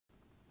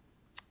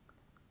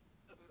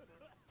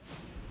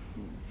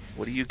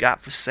What do you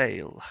got for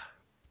sale?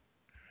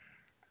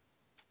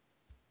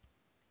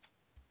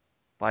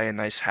 Buy a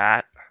nice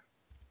hat.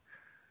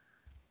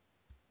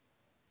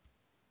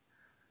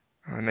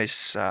 A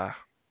nice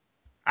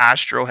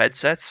Astro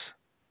headsets.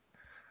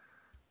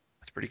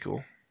 That's pretty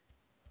cool.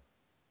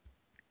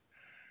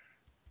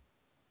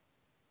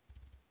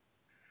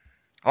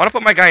 I want to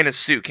put my guy in a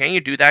suit. Can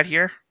you do that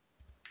here?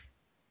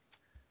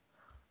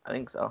 I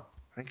think so.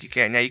 I think you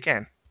can. Yeah, you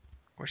can.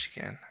 Of course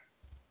you can.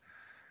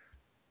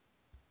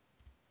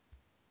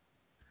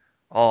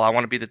 Oh, I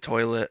want to be the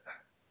toilet.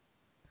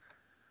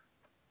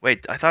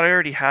 Wait, I thought I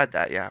already had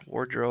that. Yeah,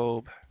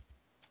 wardrobe.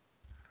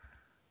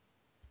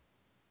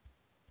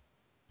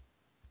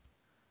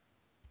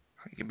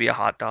 You can be a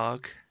hot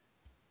dog.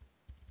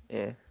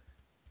 Yeah.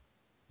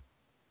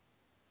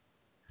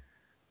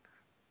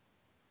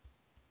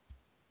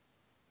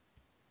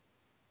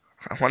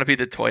 I want to be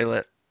the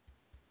toilet.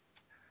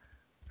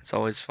 It's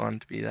always fun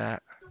to be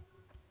that.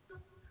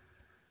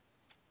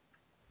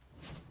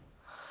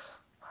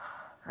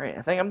 Alright,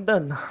 I think I'm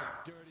done.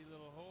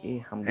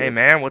 Yeah, I'm Hey good.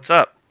 man, what's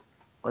up?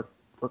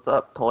 What's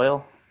up,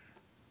 Toil?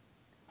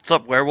 What's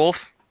up,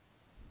 werewolf?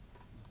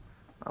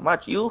 How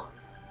much you?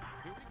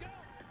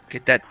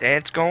 Get that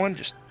dance going.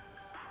 Just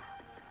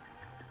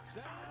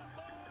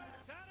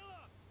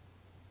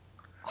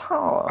Oh.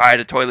 alright,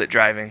 the toilet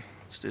driving.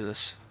 Let's do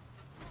this.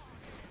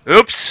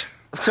 Oops.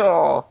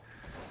 So,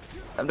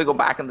 time to go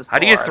back in the store. How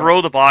do you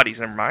throw the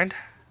bodies? Never mind.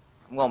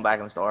 I'm going back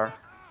in the store.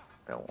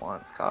 I don't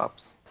want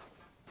cops.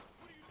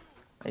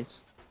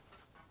 Nice.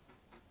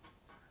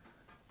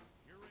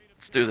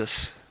 Let's do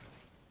this.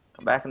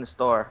 Come back in the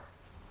store.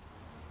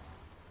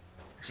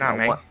 Not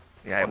me. One,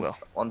 Yeah, I will.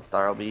 1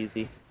 star will be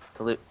easy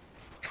to loot.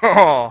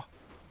 Oh.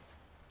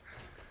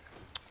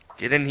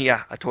 Get in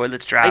here. A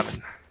toilet's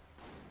driving.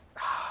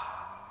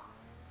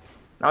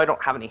 Now I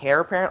don't have any hair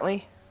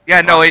apparently.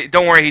 Yeah, no,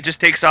 don't worry. He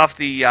just takes off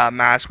the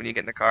mask when you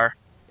get in the car.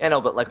 Yeah, no,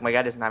 but like my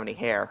guy doesn't have any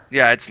hair.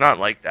 Yeah, it's not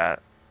like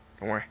that.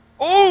 Don't worry.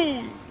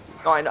 Oh!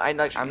 No, I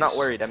know. I'm not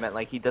worried. I meant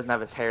like he doesn't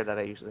have his hair that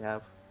I usually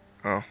have.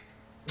 Oh.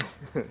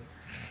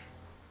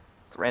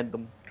 It's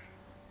random.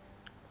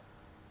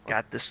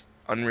 Got this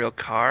unreal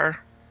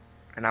car,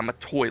 and I'm a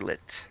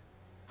toilet.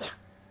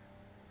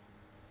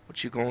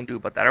 What you gonna do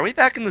about that? Are we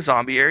back in the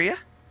zombie area?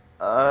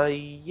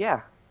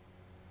 Yeah.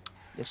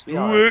 Yes, we Do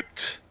are.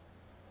 it.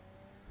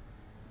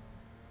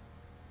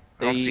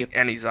 I don't see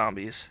any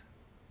zombies.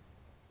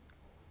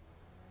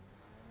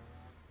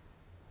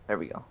 There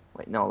we go.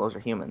 Wait, no, those are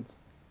humans.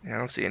 Yeah, I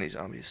don't see any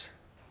zombies.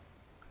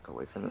 Go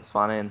away from the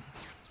spawn in.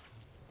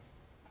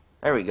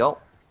 There we go.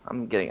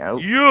 I'm getting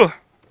out. Yeah!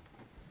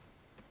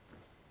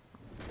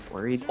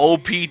 Worried.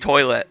 OP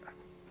toilet.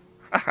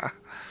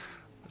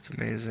 That's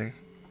amazing.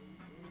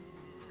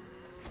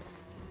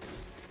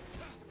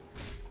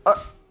 You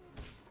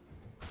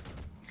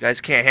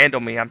guys can't handle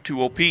me. I'm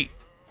too OP.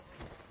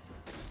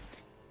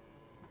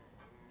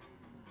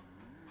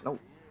 Nope.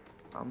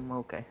 I'm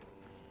okay.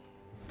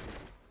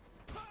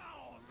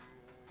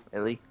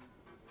 Really?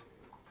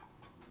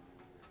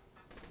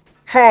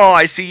 Oh,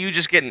 I see you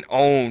just getting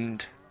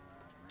owned.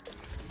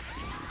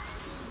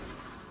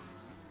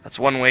 That's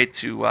one way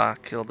to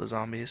kill the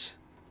zombies.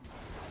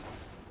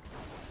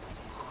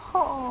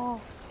 Oh.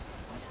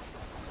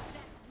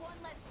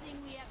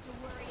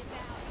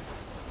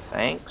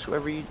 Thanks,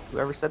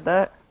 whoever said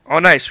that. Oh,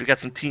 nice. We got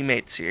some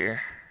teammates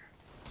here.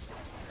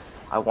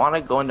 I want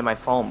to go into my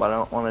phone, but I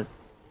don't want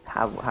to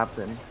have what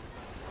happen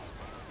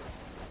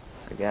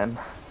again.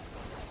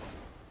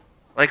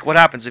 Like, what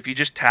happens if you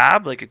just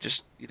tab? Like, it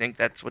just you think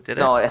that's what did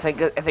it? No, I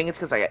think it's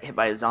because I got hit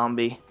by a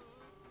zombie.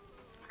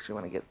 Actually,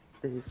 want to get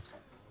this.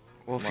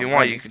 Well, if you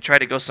want, you can try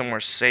to go somewhere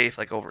safe,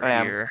 like over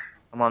here.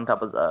 I'm on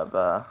top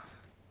of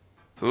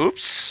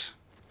Oops.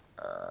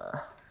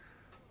 a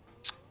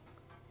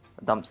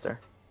dumpster.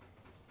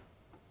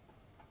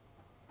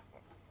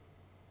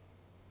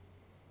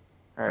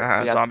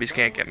 Alright, zombies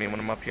can't get me when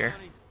I'm up here.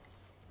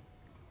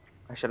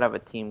 I should have a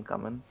team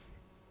coming.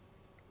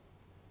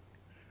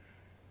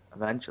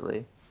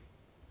 Eventually.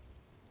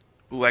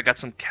 Ooh, I got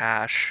some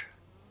cash.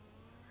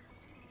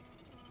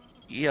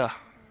 Yeah.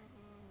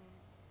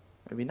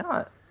 Maybe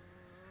not.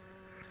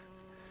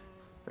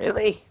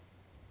 Really?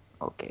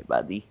 Okay,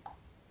 buddy.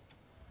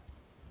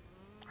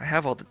 I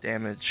have all the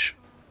damage.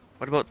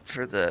 What about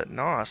for the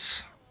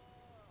NOS?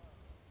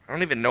 I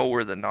don't even know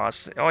where the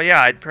NOS... Oh,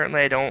 yeah,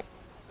 apparently I don't...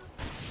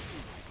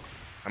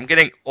 I'm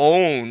getting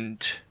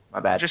owned. My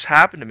bad. What just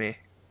happened to me?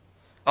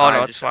 Oh,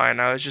 no, it's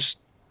fine. I was just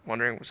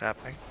wondering what's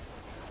happening.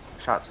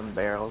 Shot some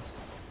barrels.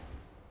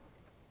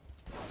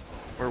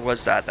 Where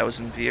was that? That was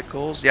in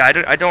vehicles? Yeah,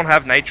 I don't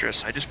have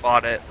nitrous. I just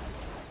bought it.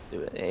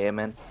 Do it,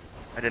 amen.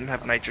 I didn't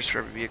have nitrous for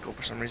every vehicle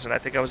for some reason. I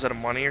think I was out of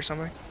money or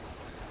something.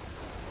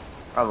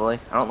 Probably.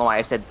 I don't know why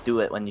I said do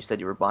it when you said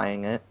you were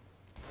buying it.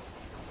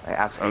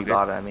 After you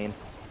got it, I mean.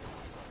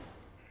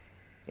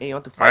 Hey, you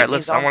want to fight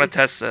Alright, me, I want to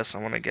test this. I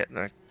want to get in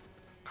a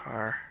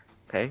car.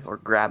 Okay, or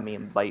grab me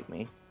and bite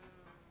me.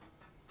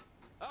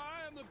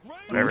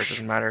 Whatever, it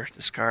doesn't matter.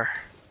 This car.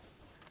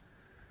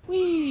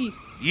 Whee!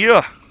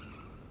 Yeah!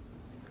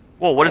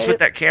 Whoa, what is with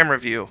that camera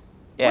view?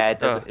 Yeah, What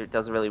the? it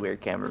does a really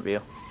weird camera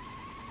view.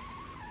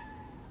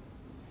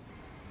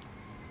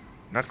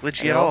 Not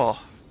glitchy at Hello? all.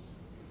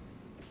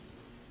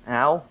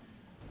 Ow.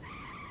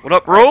 What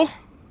up, bro?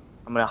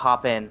 I'm gonna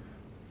hop in.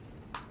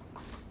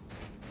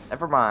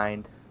 Never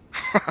mind.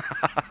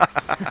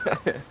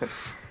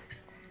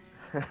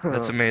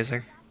 That's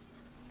amazing.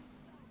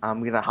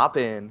 I'm gonna hop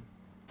in.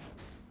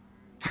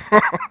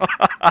 I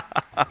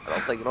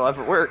don't think it'll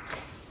ever work.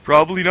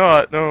 Probably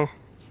not, no.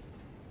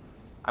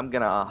 I'm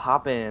gonna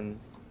hop in.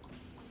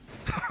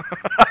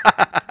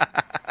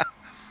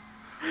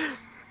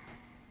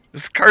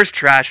 This car's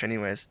trash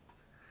anyways.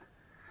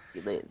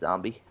 You lit,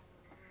 zombie.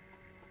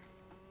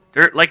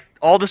 They're like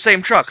all the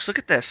same trucks. Look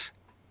at this.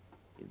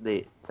 You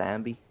lit,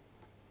 zombie.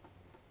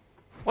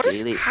 What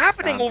is Really?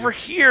 happening Zombie. over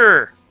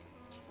here?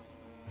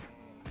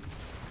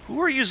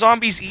 Who are you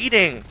zombies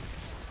eating?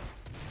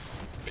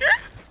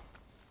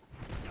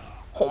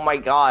 Oh my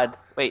god.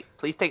 Wait,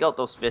 please take out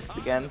those fists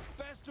again.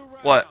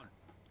 What?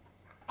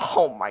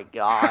 Oh my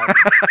god.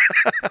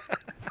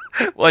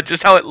 What,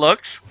 just how it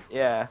looks?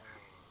 Yeah.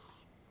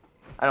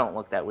 I don't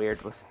look that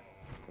weird with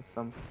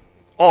them.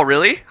 Oh,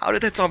 really? How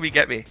did that zombie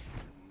get me?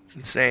 It's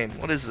insane.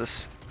 What is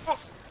this?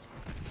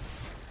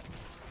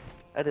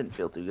 I didn't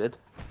feel too good.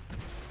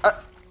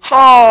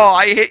 Oh,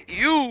 I hit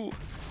you!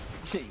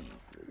 Jesus.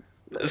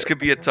 This could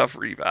be a tough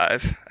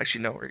revive.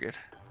 Actually, no, we're good.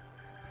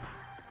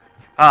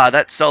 Ah,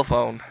 that cell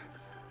phone.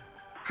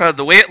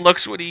 The way it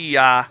looks when he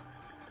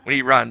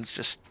runs,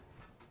 just...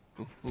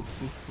 I'm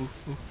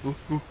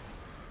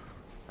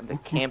gonna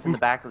camp in the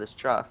back of this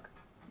truck.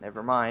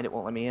 Never mind, it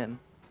won't let me in.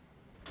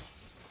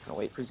 Gonna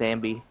wait for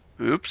Zambi.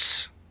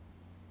 Oops.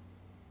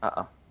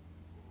 Uh-oh. I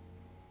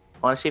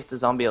wanna see if the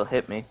zombie will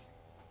hit me.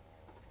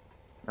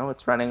 No,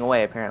 it's running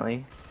away,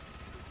 apparently.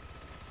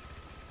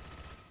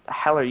 The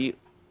hell are you?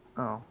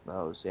 Oh,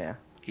 those, yeah.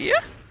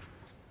 Yeah?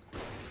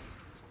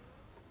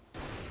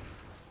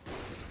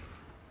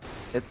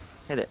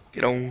 Hit it.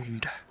 Get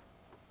owned.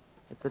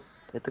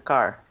 Hit the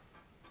car.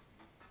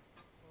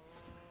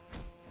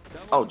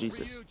 Oh,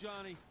 Jesus.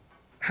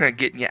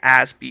 Getting your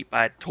ass beat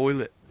by a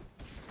toilet.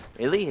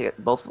 Really?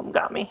 Both of them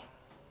got me?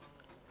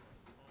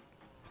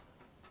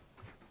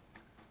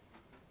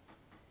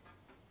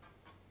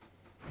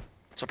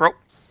 So, bro.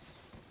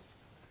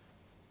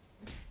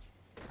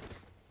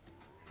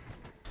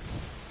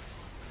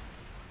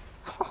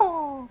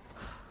 Oh.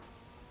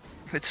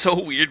 It's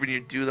so weird when you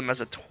do them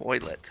as a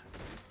toilet.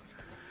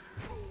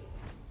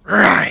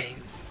 Right.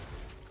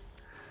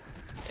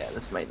 Yeah,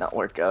 this might not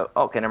work out.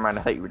 Oh, okay, never mind.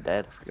 I thought you were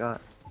dead. I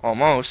forgot.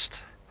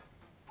 Almost.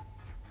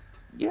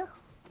 Yeah.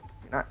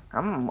 You're not.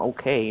 I'm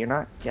okay. You're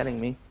not getting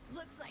me.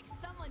 Looks like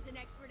someone's an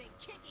expert in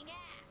kicking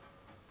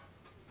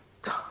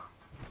ass.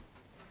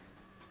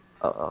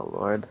 Oh,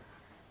 Lord.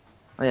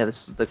 Oh, yeah,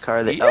 this is the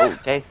car that... Yeah. Oh,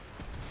 okay.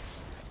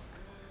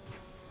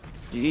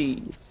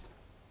 Jeez.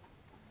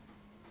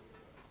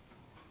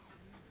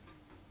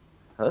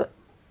 Huh?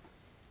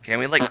 Can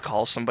we, like,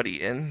 call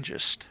somebody in?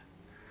 Just...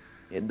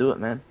 Yeah, do it,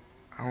 man.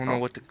 I don't know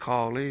what to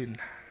call in.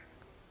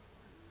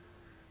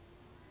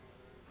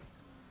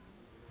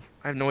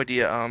 I have no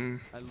idea, I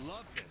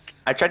love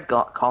this. I tried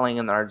calling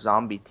in our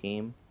zombie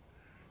team.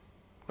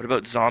 What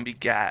about Zombie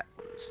Gat?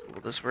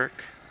 Will this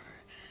work?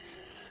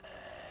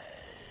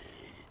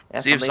 Yeah,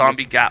 See if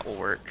somebody Zombie Gat will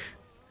work.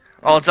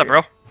 Oh, what's up,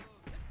 bro?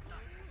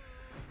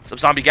 What's up,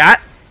 Zombie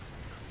Gat?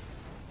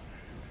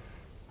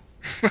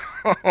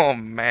 Oh,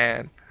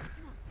 man.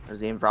 Is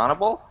he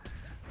invulnerable?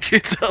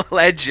 Kid's a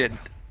legend.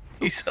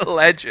 He's a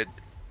legend.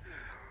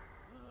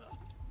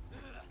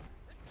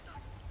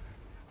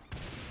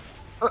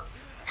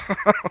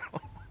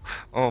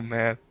 Oh,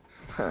 man.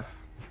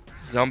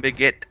 Zombie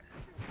Get.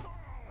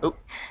 Oh.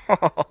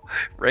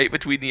 Right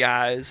between the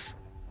eyes.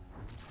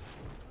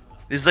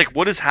 He's like,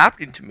 what is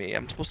happening to me?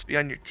 I'm supposed to be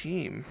on your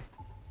team.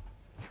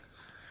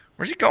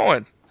 Where's he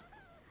going?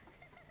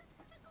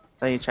 I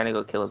think he's trying to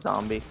go kill a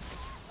zombie.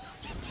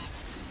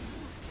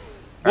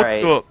 What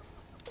Alright. the?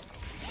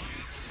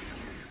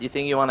 You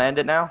think you want to end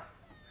it now?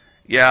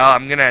 Yeah,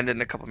 I'm gonna end it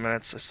in a couple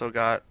minutes. I still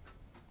got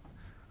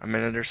a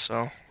minute or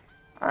so.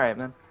 Alright,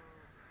 man.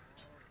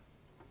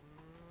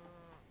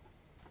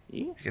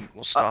 Yeah.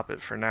 We'll stop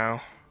it for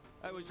now.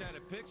 I wish I had a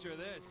picture of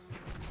this.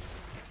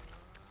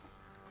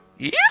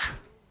 Yeah.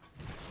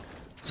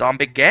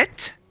 Zombie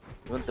Get.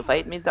 You want to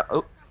fight me?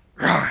 Oh.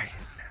 Right.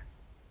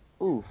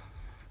 Ooh.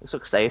 This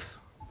looks safe.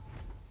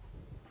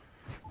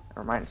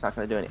 Never mind, it's not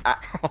going to do any. Ah.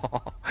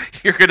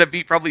 You're gonna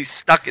be probably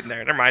stuck in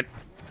there. Never mind.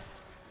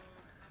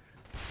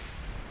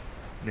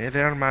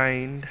 Never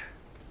mind.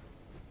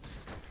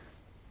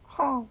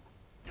 Oh.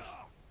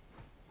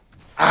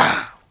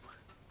 Ah.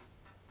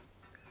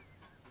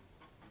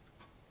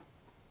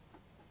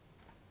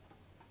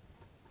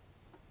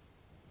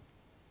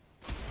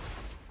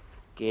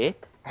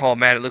 Get. Oh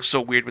man, it looks so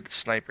weird with the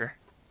sniper.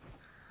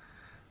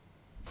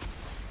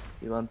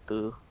 You want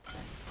to.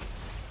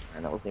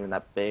 And that wasn't even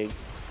that big.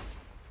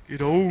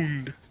 Get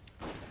owned.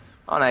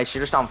 Oh, nice.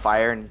 You're just on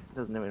fire and it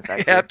doesn't even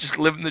affect Yep, you. just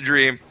living the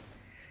dream.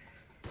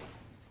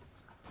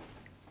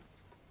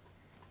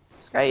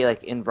 guy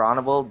like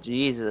invulnerable?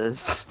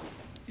 Jesus.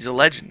 He's a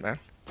legend, man.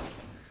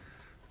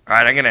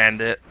 Alright, I'm gonna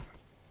end it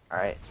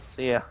Alright,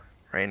 see ya.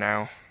 right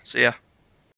now. See ya.